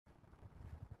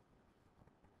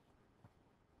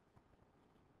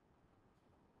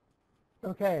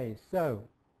Okay, so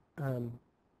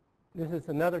this is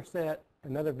another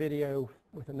video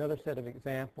with another set of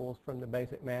examples from the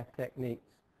basic math techniques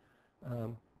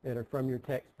that are from your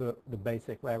textbook, The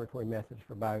Basic Laboratory Methods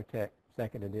for Biotech,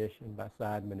 second edition by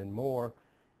Seidman and Moore.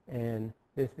 And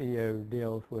this video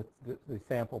deals with the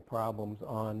sample problems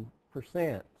on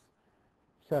percents.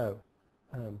 So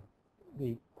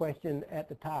the question at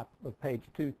the top of page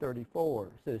 234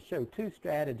 says, show two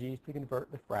strategies to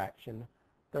convert the fraction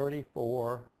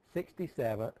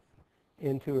 34/67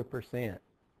 into a percent.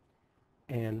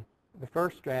 And the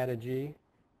first strategy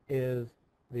is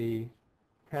the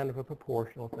kind of a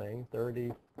proportional thing,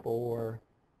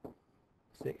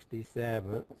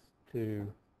 34/67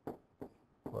 to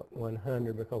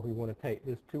 100, because we want to take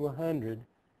this to 100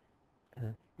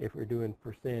 if we're doing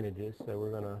percentages. So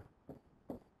we're going to,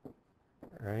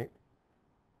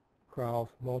 cross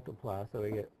multiply. So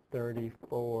we get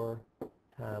 34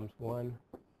 times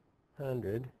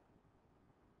 100,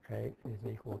 is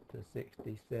equal to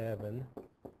 67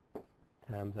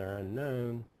 times our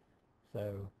unknown.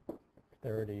 So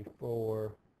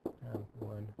 34 times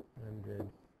 100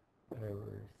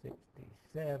 over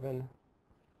 67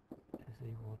 is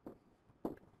equal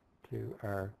to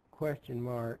our question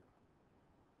mark.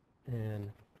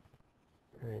 And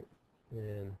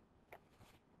then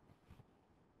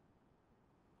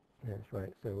that's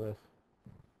right. So let's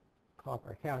call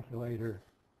our calculator.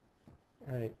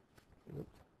 Oops.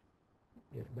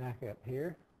 Get back up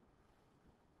here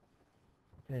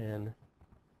and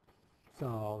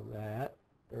solve that.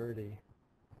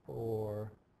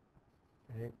 34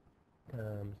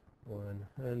 times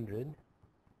 100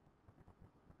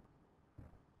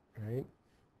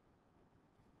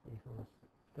 equals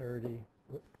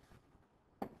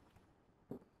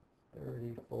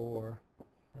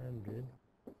 3400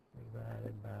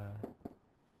 divided by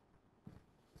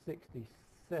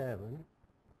 67.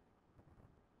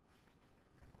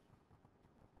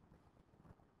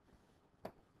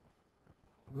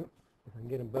 If I can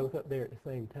get them both up there at the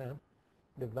same time,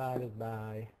 divided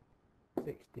by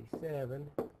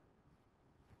 67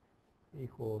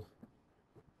 equals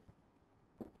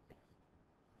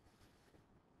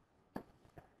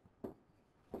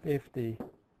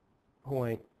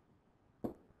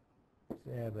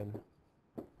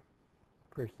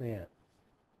 50.7%.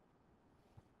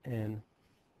 And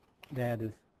that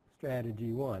is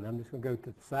strategy one. I'm just going to go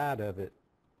to the side of it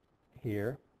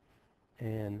here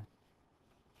and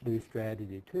do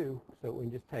strategy two. So we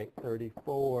can just take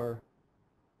 34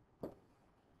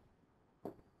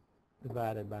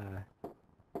 divided by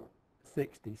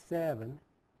 67,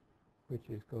 which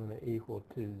is going to equal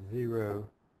to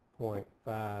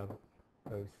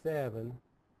 0.507.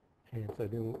 And so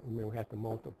then remember we have to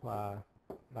multiply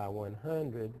by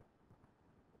 100,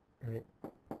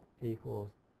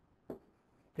 equals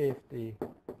 50.7%.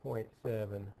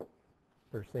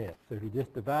 So if you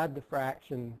just divide the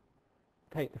fraction,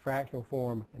 take the fractional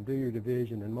form and do your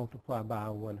division and multiply by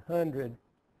 100,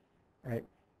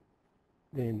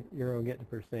 then you're going to get the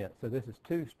percent. So this is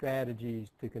two strategies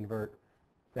to convert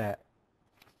that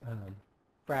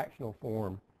fractional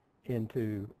form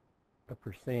into a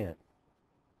percent.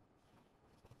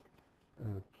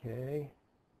 Okay,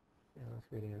 now let's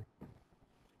get in.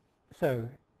 So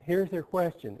here's their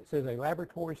question. It says a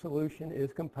laboratory solution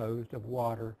is composed of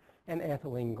water and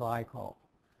ethylene glycol.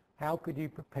 How could you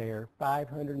prepare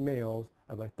 500 mils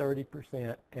of a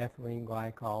 30% ethylene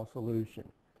glycol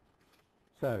solution?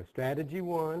 So strategy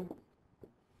one,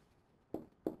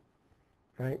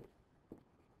 30%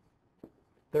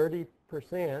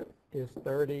 is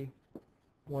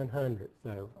 30/100.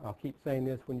 So I'll keep saying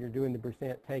this when you're doing the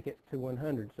percent, take it to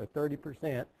 100. So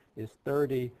 30% is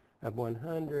 30 of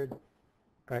 100.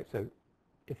 So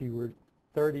if you were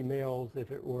 30 mils,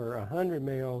 if it were 100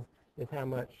 mils, is how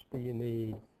much do you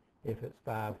need if it's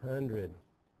 500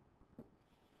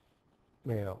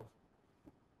 mils?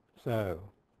 So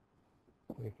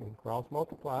we can cross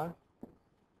multiply,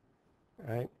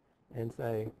 and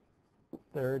say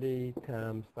 30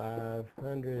 times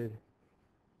 500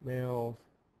 mils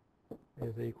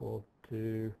is equal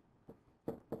to,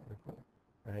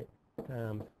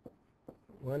 times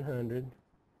 100.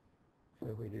 So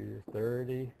if we do this,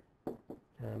 30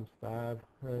 times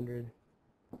 500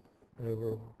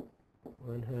 over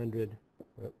 100,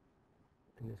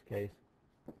 in this case,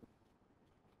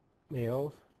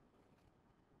 mils,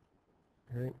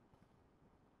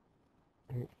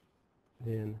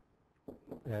 then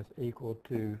that's equal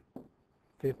to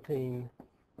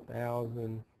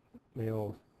 15,000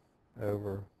 mils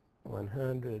over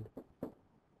 100,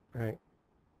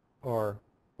 or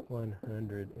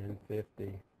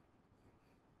 150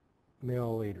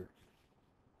 milliliters.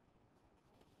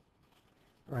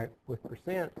 Right, with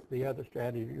percents, the other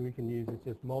strategy we can use is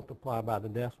just multiply by the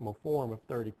decimal form of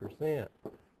 30%.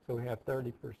 So we have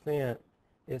 30%,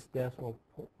 its decimal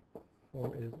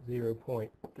form is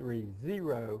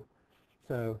 0.30.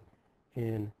 So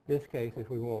in this case, if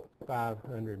we want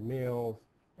 500 mils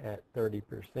at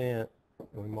 30%,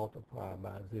 we multiply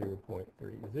by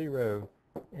 0.30,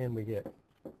 and we get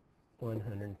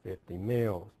 150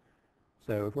 mils.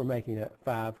 So if we're making that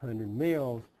 500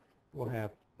 mils, we'll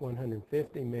have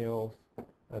 150 mils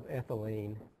of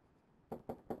ethylene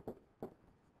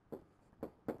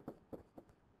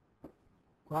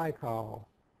glycol,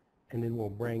 and then we'll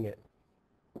bring it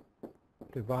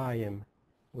to volume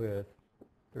with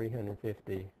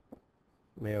 350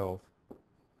 mils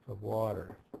of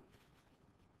water.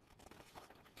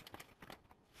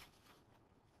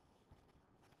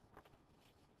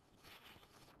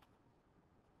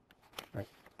 Right.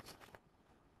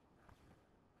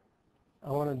 I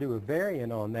want to do a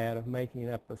variant on that of making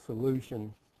up a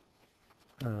solution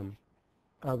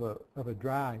of a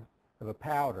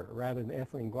powder rather than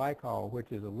ethylene glycol,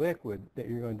 which is a liquid that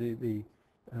you're going to do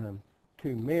the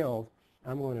 2 mils.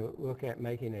 I'm going to look at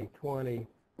making a 20%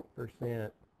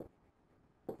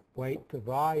 weight to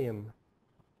volume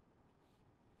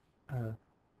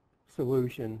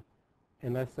solution,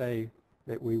 and let's say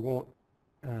that we want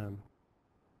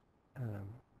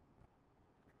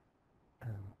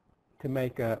to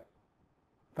make up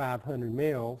 500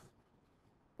 mils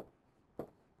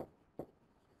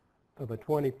of a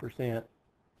 20%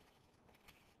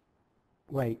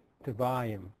 weight to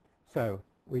volume. So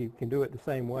we can do it the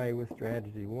same way with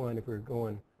strategy 1. If we're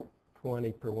going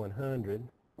 20 per 100,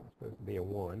 it's supposed to be a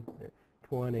 1.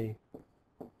 20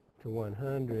 to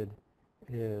 100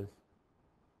 is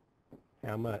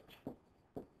how much?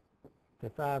 To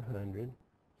 500.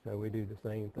 So we do the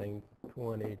same thing,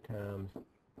 20 times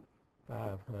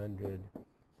 500,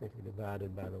 60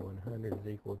 divided by the 100 is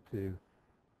equal to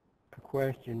a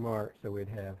question mark, so we'd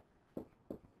have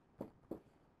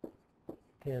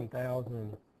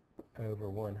 10,000 over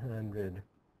 100,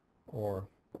 or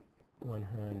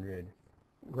 100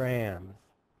 grams,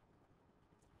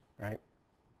 right?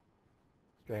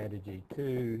 Strategy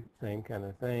 2, same kind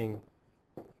of thing,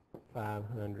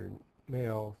 500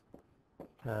 mils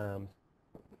times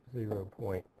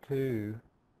 0.2,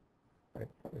 right?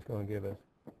 It's going to give us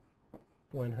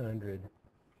 100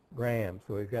 grams.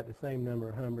 So we've got the same number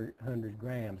of 100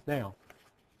 grams now.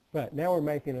 But now we're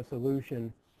making a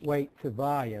solution weight to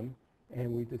volume,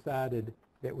 and we decided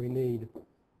that we need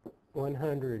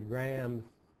 100 grams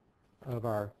of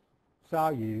our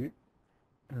solute,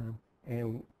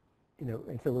 and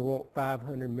so we want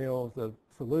 500 mils of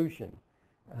solution.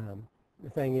 The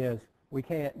thing is, we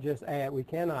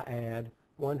cannot add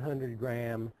 100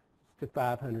 grams to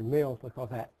 500 mils because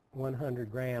that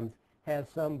 100 grams has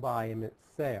some volume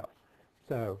itself.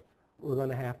 So we're going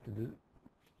to have to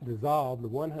dissolve the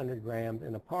 100 grams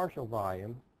in a partial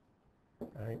volume,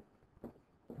 right?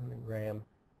 100 gram,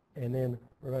 and then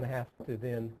we're going to have to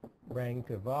then bring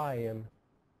to volume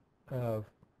of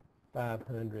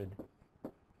 500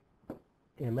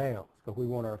 mLs, because we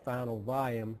want our final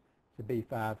volume to be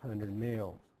 500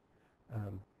 mils.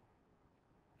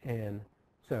 And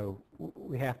so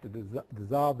we have to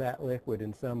dissolve that liquid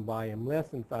in some volume less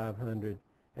than 500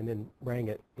 and then bring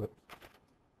it to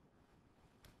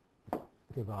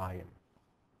volume.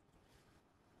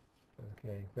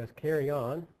 Okay, let's carry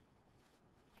on,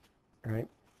 right,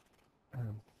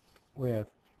 with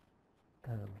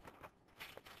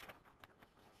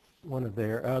one of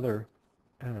their other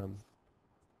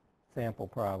sample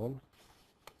problems,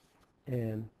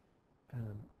 and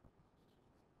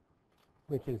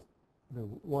which is the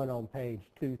one on page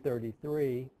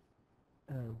 233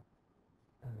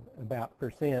 about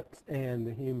percents and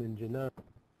the human genome.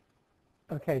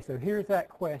 Okay, so here's that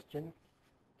question,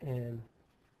 and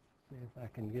see if I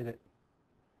can get it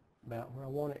about where I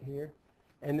want it here.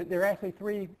 And there are actually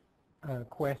 3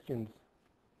 questions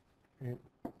in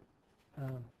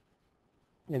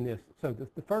this. So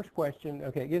the first question,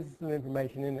 okay, it gives us some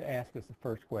information and it asks us the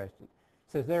first question.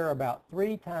 It says there are about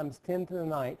 3 times 10 to the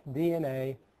 9th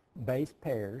DNA base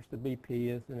pairs. The BP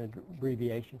is an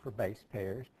abbreviation for base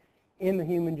pairs in the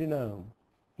human genome.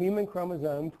 Human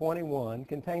chromosome 21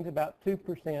 contains about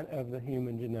 2% of the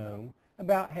human genome.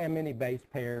 About how many base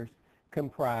pairs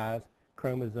comprise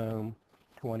chromosome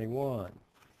 21?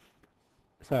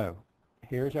 So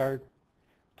here's our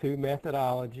 2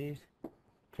 methodologies.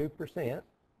 2%,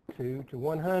 2 to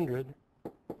 100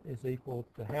 is equal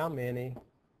to how many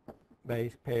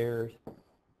base pairs,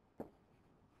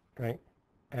 right,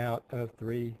 out of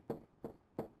 3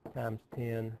 times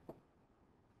 10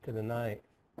 to the 9th.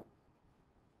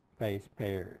 base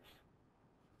pairs.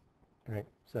 All right,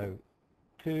 so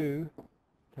 2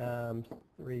 times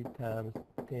 3 times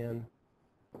 10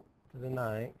 to the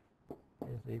 9th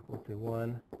is equal to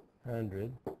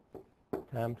 100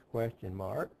 times question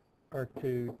mark, or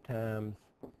 2 times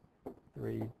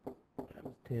 3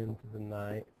 times 10 to the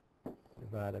 9th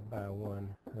divided by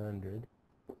 100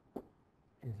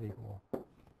 is equal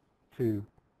to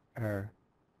our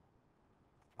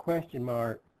question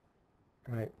mark,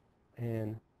 right?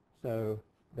 And so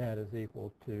that is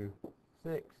equal to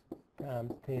 6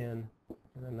 times 10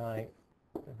 to the 9th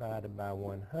divided by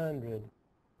 100,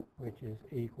 which is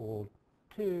equal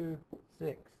to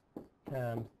 6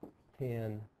 times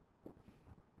 10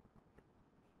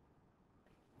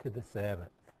 to the 7th.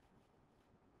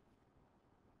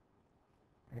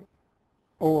 Okay.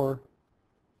 Or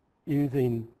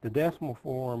using the decimal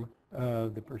form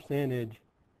of the percentage,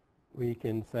 we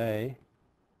can say,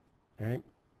 right,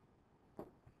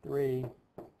 3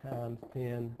 times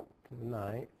 10 to the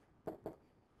 9th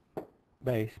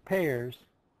base pairs,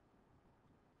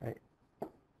 right,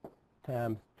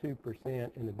 times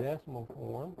 2% in the decimal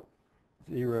form,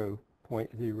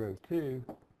 0.02,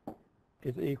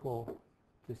 is equal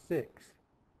to 6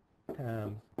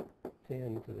 times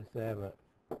 10 to the 7th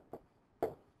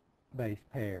base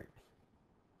pairs.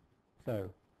 So,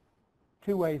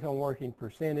 two ways on working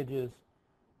percentages.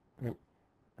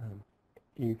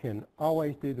 You can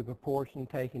always do the proportion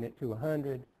taking it to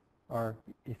 100, or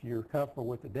if you're comfortable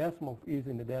with the decimal,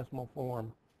 using the decimal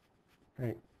form,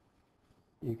 right,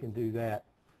 you can do that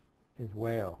as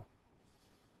well.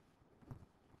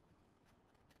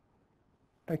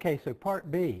 Okay, so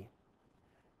part B.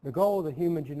 The goal of the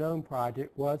Human Genome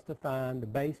Project was to find the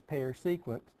base pair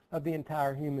sequence of the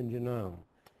entire human genome.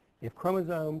 If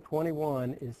chromosome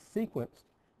 21 is sequenced,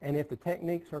 and if the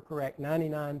techniques are correct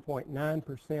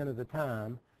 99.9% of the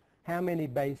time, how many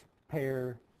base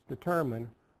pairs determined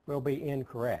will be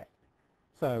incorrect?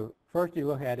 So first you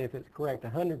look at if it's correct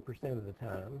 100% of the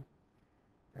time,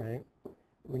 right?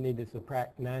 We need to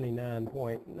subtract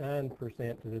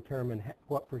 99.9% to determine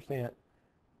what percent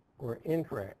were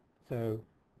incorrect. So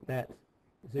that's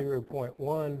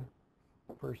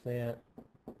 0.1%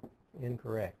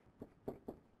 incorrect.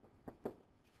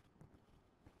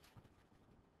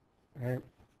 Right.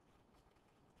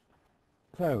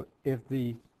 So if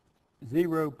the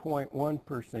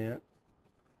 0.1%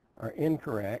 are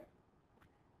incorrect,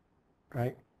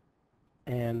 right,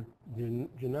 and the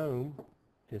genome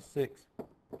is 6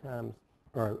 times,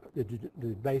 or the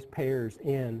base pairs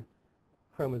in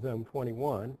chromosome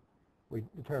 21, we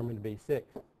determine to be 6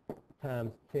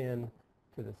 times 10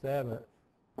 to the 7th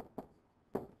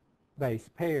base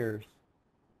pairs,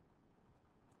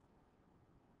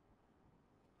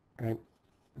 right,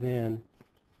 then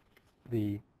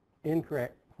the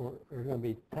incorrect are going to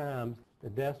be times the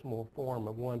decimal form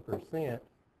of 1%,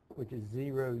 which is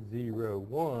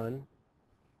 0.001,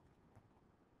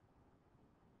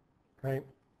 right?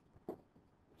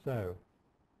 So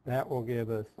that will give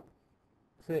us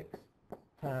 6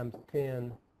 times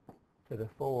 10 to the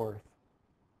 4th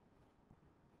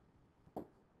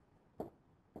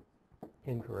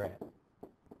incorrect.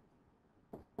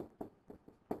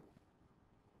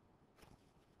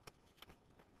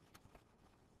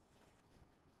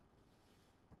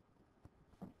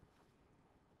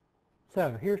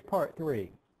 So here's part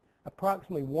 3.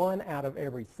 Approximately 1 out of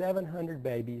every 700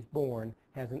 babies born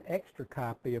has an extra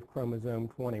copy of chromosome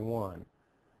 21.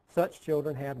 Such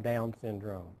children have Down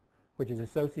syndrome, which is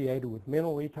associated with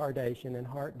mental retardation and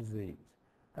heart disease.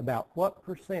 About what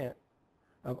percent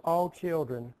of all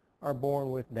children are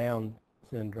born with Down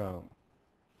syndrome?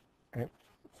 Right.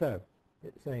 So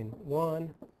it's saying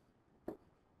 1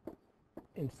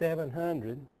 in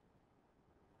 700,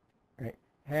 right,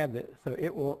 have it, so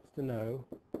it wants to know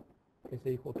is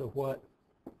equal to what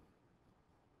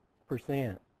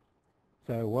percent.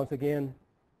 So once again,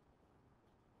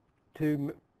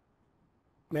 two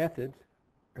methods,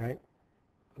 right?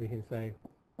 We can say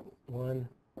 1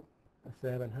 to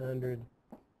 700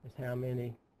 is how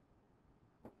many,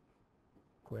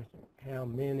 question, how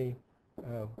many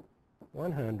of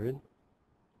 100,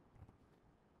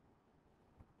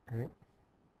 right?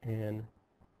 And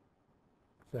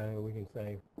so we can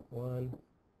say 1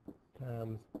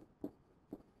 times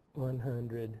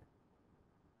 100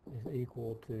 is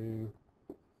equal to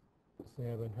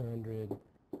 700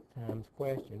 times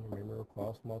question. Remember, we're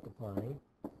cross multiplying,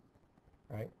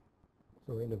 right?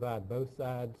 So we divide both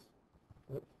sides.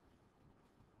 Oops.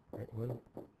 Right, 1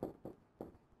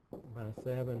 by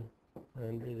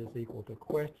 700 is equal to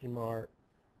question mark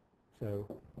So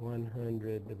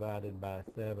 100 divided by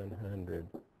 700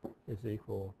 is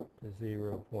equal to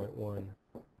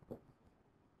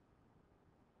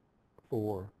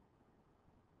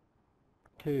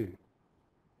 0.142.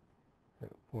 So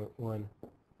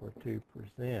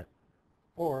 0.142%.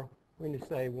 Or when you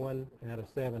say 1 out of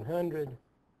 700,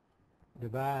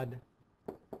 divide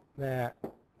that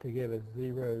to give us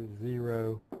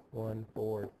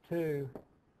 0.00142,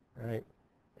 right?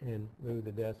 And move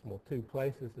the decimal 2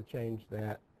 places to change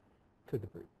that to the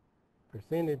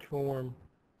percentage form.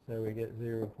 So we get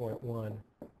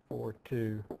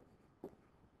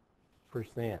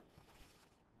 0.142%.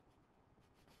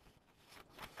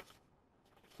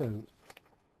 So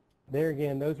there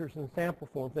again, those are some sample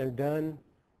forms. They're done.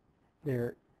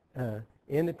 They're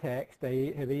in the text.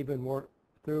 They have even worked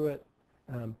through it.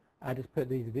 I just put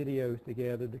these videos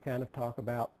together to kind of talk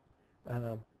about,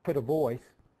 put a voice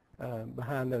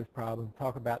behind those problems,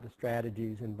 talk about the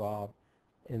strategies involved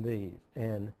in these.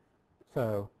 And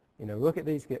so, look at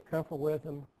these, get comfortable with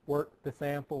them, work the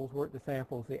samples.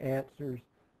 The answers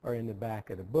are in the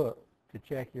back of the book to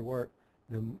check your work.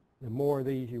 The more of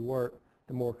these you work,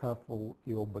 the more comfortable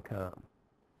you'll become.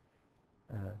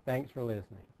 Thanks for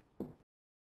listening.